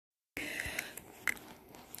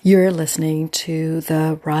You're listening to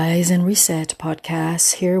the Rise and Reset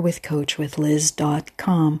podcast here with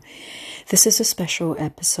coachwithliz.com. This is a special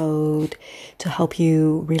episode to help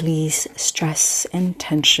you release stress and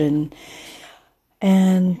tension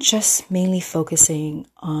and just mainly focusing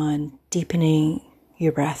on deepening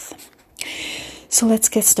your breath. So let's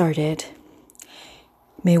get started.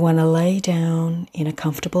 You may want to lay down in a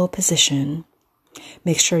comfortable position.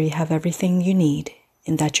 Make sure you have everything you need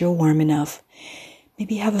and that you're warm enough.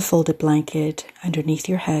 Maybe have a folded blanket underneath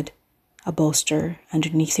your head, a bolster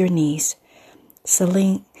underneath your knees,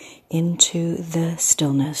 settling into the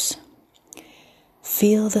stillness.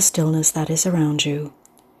 Feel the stillness that is around you.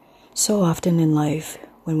 So often in life,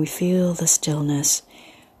 when we feel the stillness,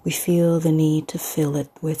 we feel the need to fill it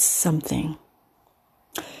with something,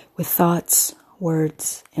 with thoughts,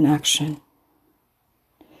 words, and action.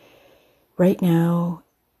 Right now,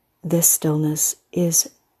 this stillness is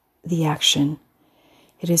the action.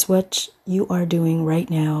 It is what you are doing right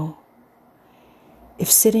now.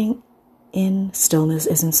 If sitting in stillness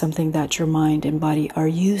isn't something that your mind and body are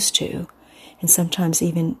used to, and sometimes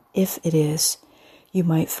even if it is, you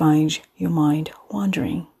might find your mind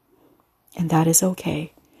wandering. And that is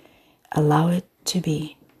okay. Allow it to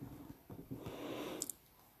be.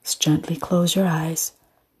 Just gently close your eyes.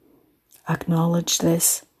 Acknowledge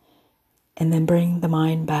this, and then bring the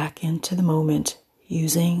mind back into the moment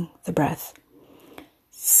using the breath.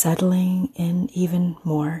 Settling in even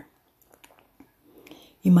more.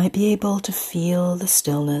 You might be able to feel the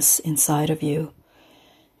stillness inside of you.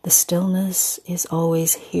 The stillness is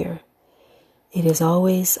always here. It is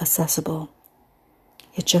always accessible.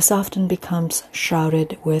 It just often becomes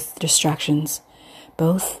shrouded with distractions,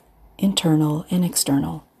 both internal and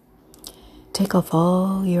external. Take off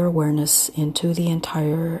all your awareness into the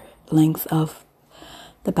entire length of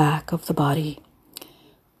the back of the body,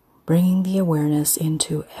 bringing the awareness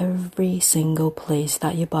into every single place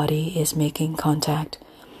that your body is making contact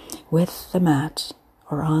with the mat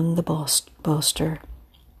or on the bolster.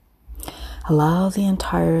 Allow the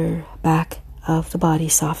entire back of the body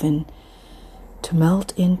soften to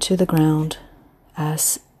melt into the ground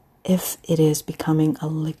as if it is becoming a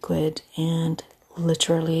liquid and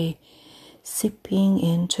literally seeping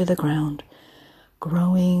into the ground,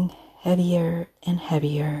 growing heavier and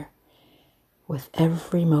heavier with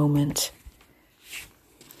every moment.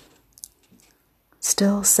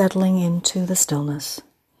 Still settling into the stillness,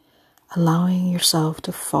 allowing yourself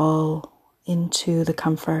to fall into the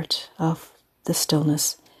comfort of the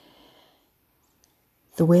stillness,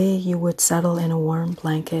 the way you would settle in a warm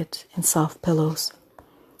blanket and soft pillows.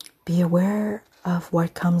 Be aware of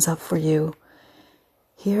what comes up for you.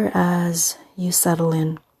 Here as you settle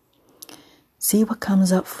in, see what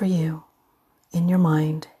comes up for you in your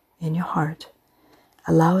mind, in your heart.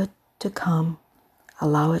 Allow it to come.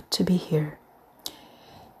 Allow it to be here.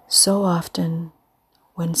 So often,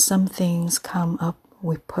 when some things come up,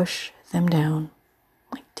 we push them down,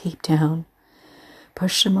 like deep down,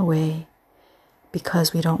 push them away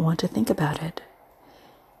because we don't want to think about it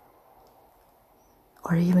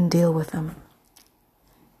or even deal with them.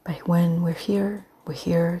 But when we're here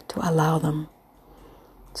to allow them.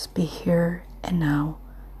 Just be here and now.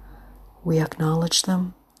 We acknowledge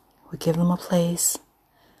them. We give them a place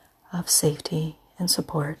of safety and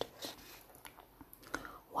support.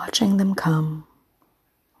 Watching them come,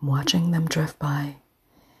 watching them drift by.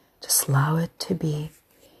 Just allow it to be.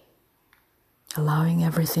 Allowing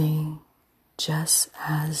everything just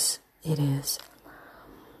as it is.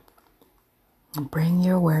 And bring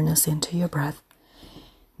your awareness into your breath,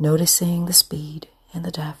 noticing the speed and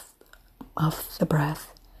the depth of the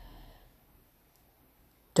breath.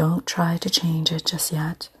 Don't try to change it just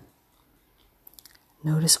yet.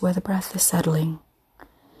 Notice where the breath is settling.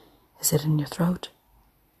 Is it in your throat,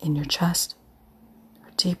 in your chest, or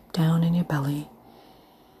deep down in your belly?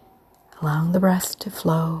 Allowing the breath to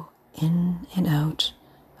flow in and out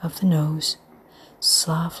of the nose,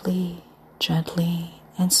 softly, gently,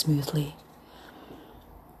 and smoothly.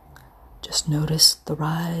 Just notice the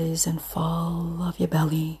rise and fall of your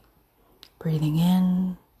belly, breathing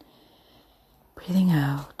in, breathing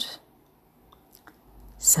out.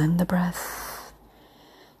 Send the breath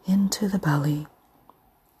into the belly.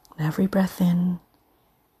 And every breath in,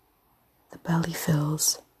 the belly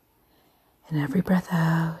fills. And every breath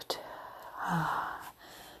out,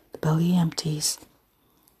 the belly empties.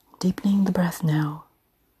 Deepening the breath now,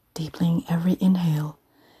 deepening every inhale,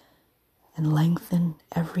 and lengthen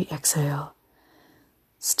every exhale.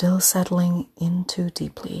 Still settling into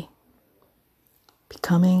deeply.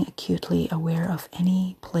 Becoming acutely aware of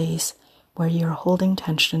any place where you're holding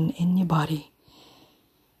tension in your body.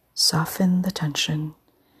 Soften the tension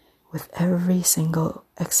with every single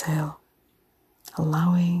exhale,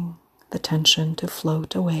 allowing the tension to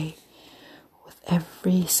float away with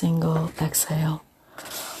every single exhale.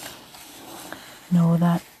 Know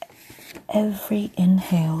that every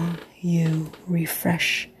inhale you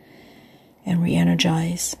refresh and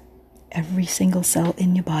re-energize every single cell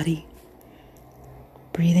in your body,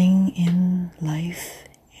 breathing in life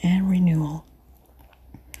and renewal.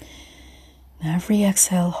 And every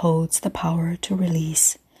exhale holds the power to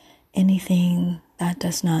release anything that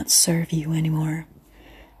does not serve you anymore.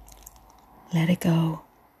 Let it go.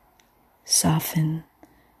 Soften.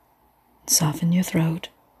 Soften your throat.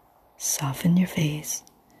 Soften your face.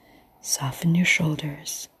 Soften your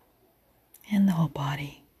shoulders and the whole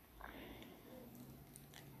body.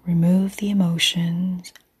 Remove the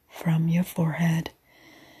emotions from your forehead.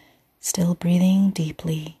 Still breathing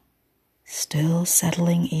deeply. Still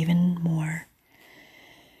settling even more.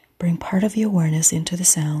 Bring part of your awareness into the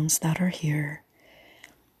sounds that are here.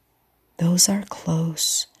 Those are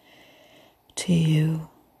close to you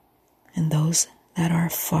and those that are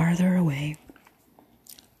farther away.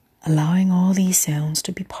 Allowing all these sounds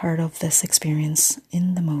to be part of this experience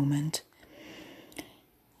in the moment.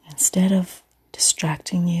 Instead of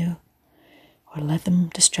distracting you or let them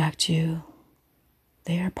distract you,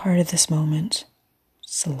 they are part of this moment.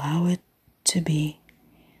 Just allow it to be.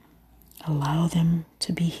 Allow them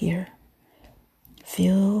to be here.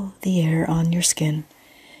 Feel the air on your skin.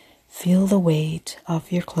 Feel the weight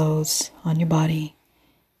of your clothes on your body.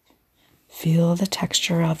 Feel the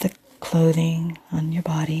texture of the clothing on your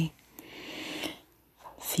body.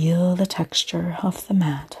 Feel the texture of the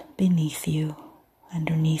mat beneath you,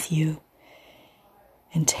 underneath you.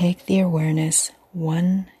 And take the awareness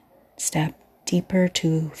one step deeper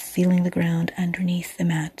to feeling the ground underneath the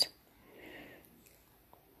mat.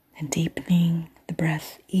 And deepening the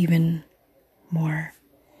breath even more.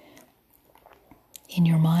 In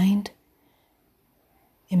your mind,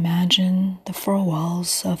 imagine the four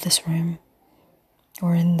walls of this room,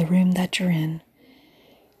 or in the room that you're in.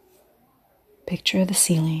 Picture the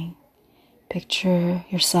ceiling. Picture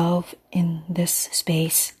yourself in this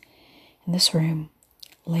space, in this room,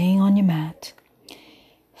 laying on your mat,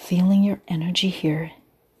 feeling your energy here,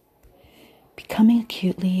 becoming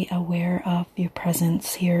acutely aware of your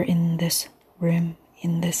presence here in this room,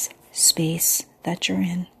 in this space that you're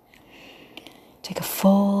in. Take a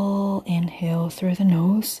full inhale through the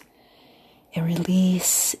nose and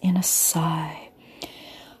release in a sigh.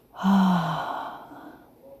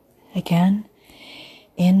 Again,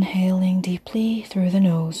 inhaling deeply through the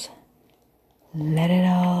nose. Let it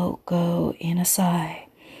out go in a sigh.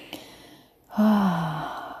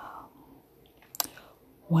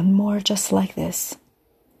 One more just like this.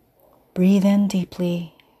 Breathe in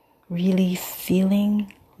deeply, really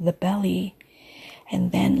feeling the belly,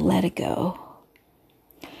 and then let it go.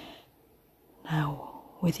 Now,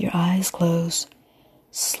 with your eyes closed,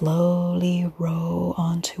 slowly roll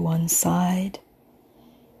onto one side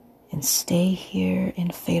and stay here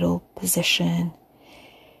in fetal position.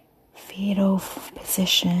 Fetal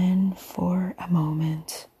position for a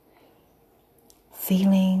moment.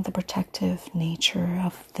 Feeling the protective nature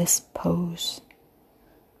of this pose.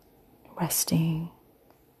 Resting,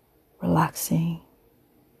 relaxing.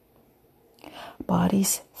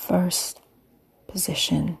 Body's first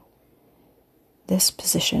position. This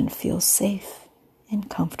position feels safe and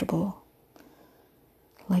comfortable,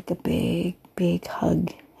 like a big, big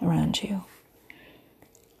hug around you.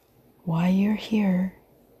 While you're here,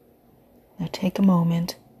 now take a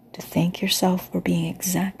moment to thank yourself for being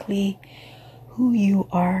exactly who you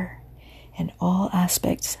are and all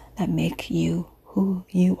aspects that make you who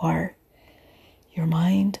you are. Your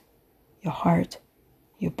mind, your heart,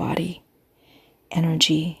 your body,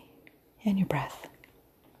 energy, and your breath.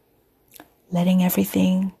 Letting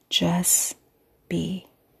everything just be.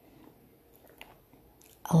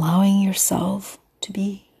 Allowing yourself to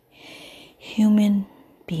be human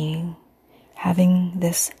being, having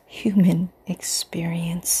this human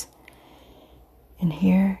experience. And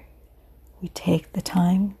here we take the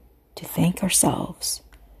time to thank ourselves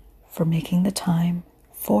for making the time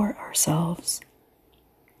for ourselves.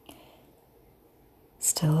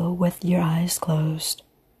 Still with your eyes closed,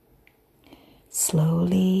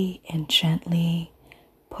 slowly and gently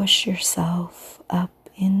push yourself up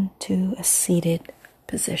into a seated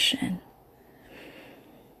position.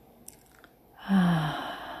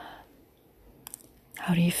 How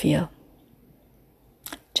do you feel?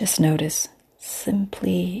 Just notice,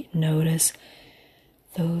 simply notice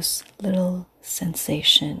those little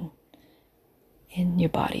sensations in your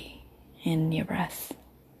body, in your breath.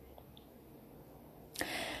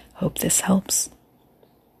 Hope this helps.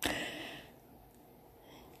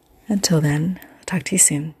 Until then, I'll talk to you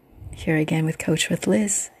soon. Here again with Coach with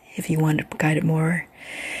Liz. If you want to guide it more